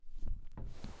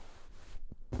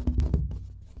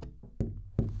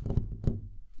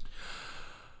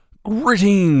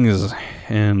Greetings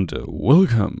and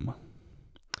welcome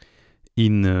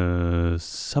in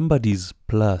somebody's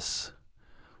plus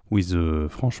with a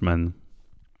Frenchman.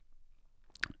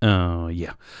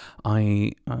 Yeah,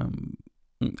 I um,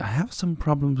 I have some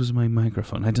problems with my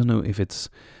microphone. I don't know if it's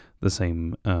the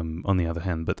same on the other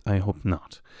hand, but I hope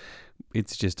not.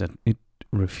 It's just that it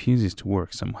refuses to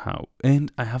work somehow,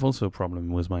 and I have also a problem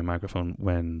with my microphone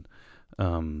when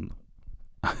um,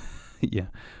 yeah,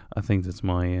 I think that's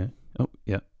my. Oh,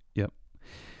 yeah, yeah.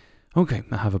 Okay,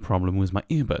 I have a problem with my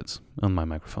earbuds on my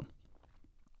microphone.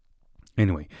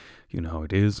 Anyway, you know how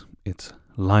it is. It's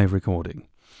live recording.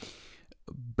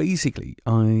 Basically,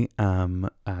 I am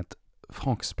at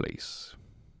Frank's place.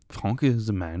 Frank is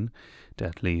the man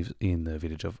that lives in the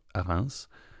village of Arras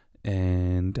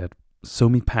and that saw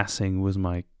me passing with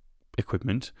my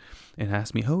equipment and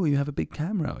asked me, "Oh, you have a big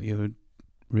camera. You're a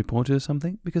reporter or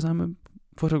something?" Because I'm a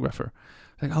photographer.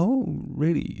 Like, "Oh,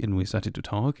 really?" And we started to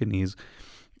talk, and he's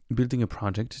building a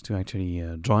project to actually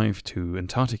drive to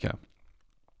Antarctica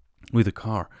with a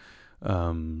car,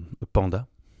 a Panda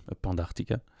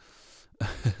Arctica,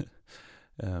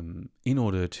 in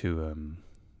order to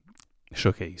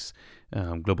showcase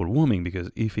global warming.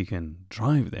 Because if he can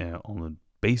drive there on a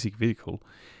basic vehicle,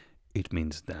 it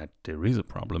means that there is a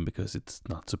problem because it's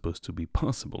not supposed to be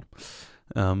possible.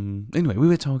 Anyway, we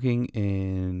were talking,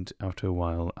 and after a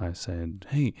while, I said,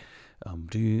 "Hey,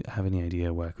 do you have any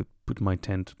idea where I could put my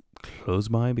tent close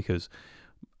by? Because,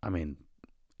 I mean,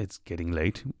 it's getting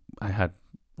late. I had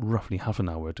roughly half an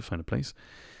hour to find a place.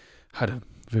 Had a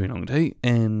very long day."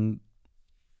 And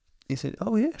he said,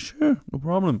 "Oh, yeah, sure, no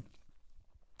problem.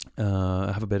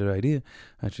 I have a better idea.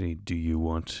 Actually, do you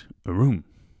want a room?"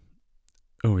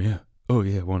 "Oh, yeah. Oh,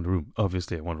 yeah, I want a room.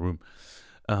 Obviously, I want a room."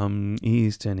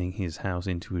 He's turning his house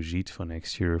into a gîte for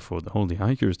next year for the Holy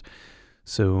Hikers.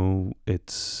 So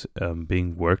it's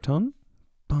being worked on,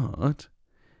 but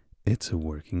it's a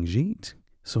working gîte.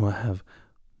 So I have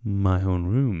my own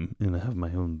room, and I have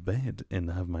my own bed,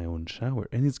 and I have my own shower.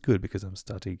 And it's good because I'm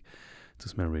starting to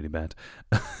smell really bad.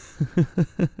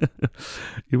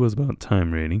 It was about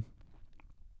time, really.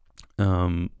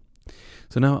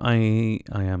 So now I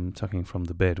am talking from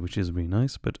the bed, which is really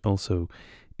nice, but also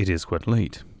it is quite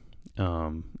late.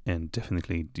 And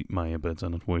definitely my earbuds are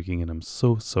not working, and I'm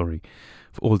so sorry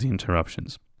for all the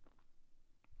interruptions.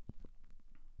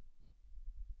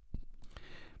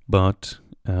 But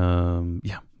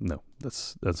yeah, no,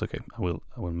 that's okay. I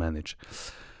will manage.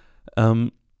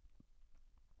 Um,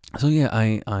 so yeah,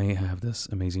 I have this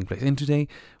amazing place, and today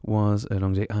was a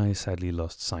long day. I sadly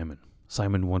lost Simon.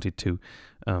 Simon wanted to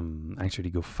actually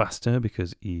go faster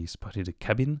because he spotted a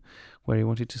cabin where he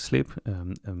wanted to sleep.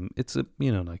 It's a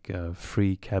like a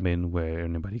free cabin where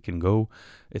anybody can go.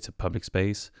 It's a public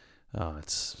space.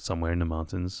 It's somewhere in the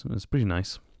mountains. It's pretty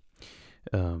nice.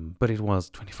 But it was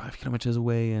 25 kilometers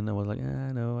away, and I was like,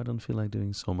 no, I don't feel like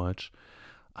doing so much.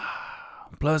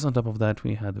 Plus, on top of that,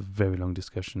 we had a very long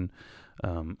discussion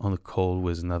on the call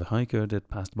with another hiker that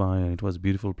passed by, and it was a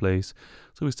beautiful place.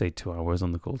 So we stayed 2 hours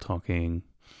on the call talking.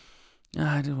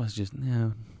 It was just,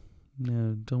 no,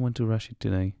 don't want to rush it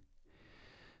today.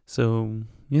 So,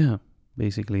 yeah,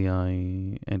 basically,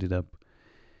 I ended up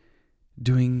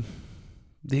doing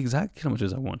the exact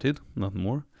kilometers I wanted, not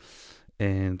more.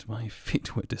 And my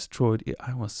feet were destroyed.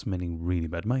 I was smelling really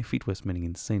bad. My feet were smelling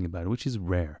insanely bad, which is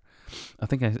rare. I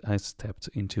think I stepped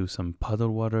into some puddle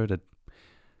water that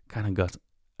kind of got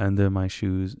under my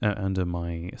shoes, under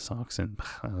my socks, and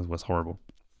it was horrible.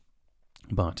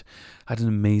 But I had an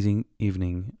amazing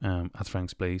evening at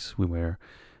Frank's place. He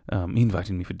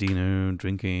invited me for dinner,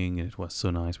 drinking, and it was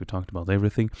so nice. We talked about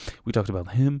everything. We talked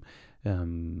about him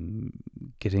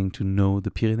getting to know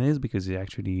the Pyrenees, because he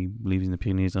actually lives in the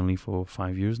Pyrenees only for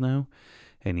 5 years now,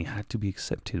 and he had to be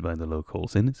accepted by the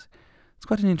locals. And it's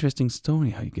quite an interesting story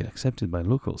how you get accepted by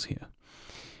locals here.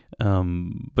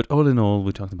 But all in all,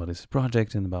 we talked about his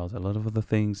project and about a lot of other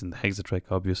things, and the Hexatrek,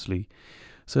 obviously.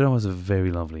 So that was a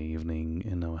very lovely evening,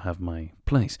 and now I have my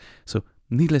place. So,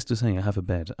 needless to say, I have a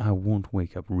bed. I won't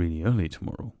wake up really early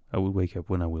tomorrow. I will wake up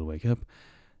when I will wake up,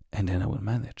 and then I will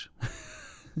manage.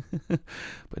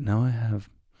 But now I have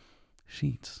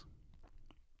sheets.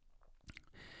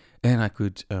 And I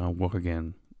could walk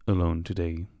again alone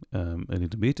today a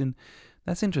little bit, and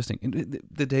that's interesting.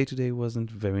 The day today wasn't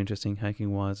very interesting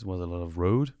hiking-wise. It was a lot of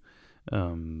road.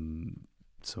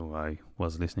 So I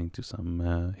was listening to some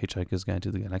Hitchhiker's Guide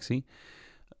to the Galaxy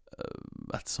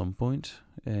at some point,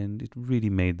 and it really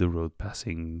made the road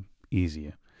passing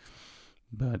easier.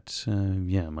 But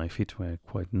yeah, my feet were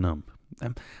quite numb.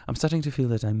 I'm starting to feel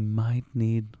that I might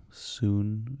need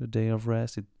soon a day of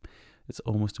rest. It's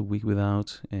almost a week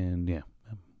without, and yeah,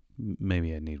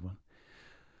 maybe I need one.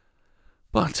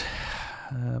 But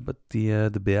the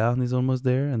Béarn is almost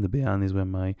there, and the Béarn is where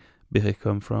my beret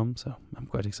come from, so I'm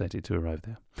quite excited to arrive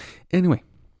there. Anyway,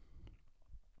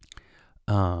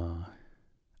 I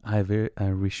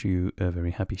wish you a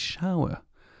very happy shower.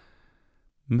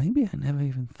 Maybe I never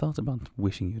even thought about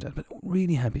wishing you that, but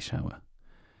really happy shower.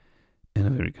 And a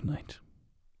very good night.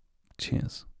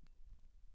 Cheers.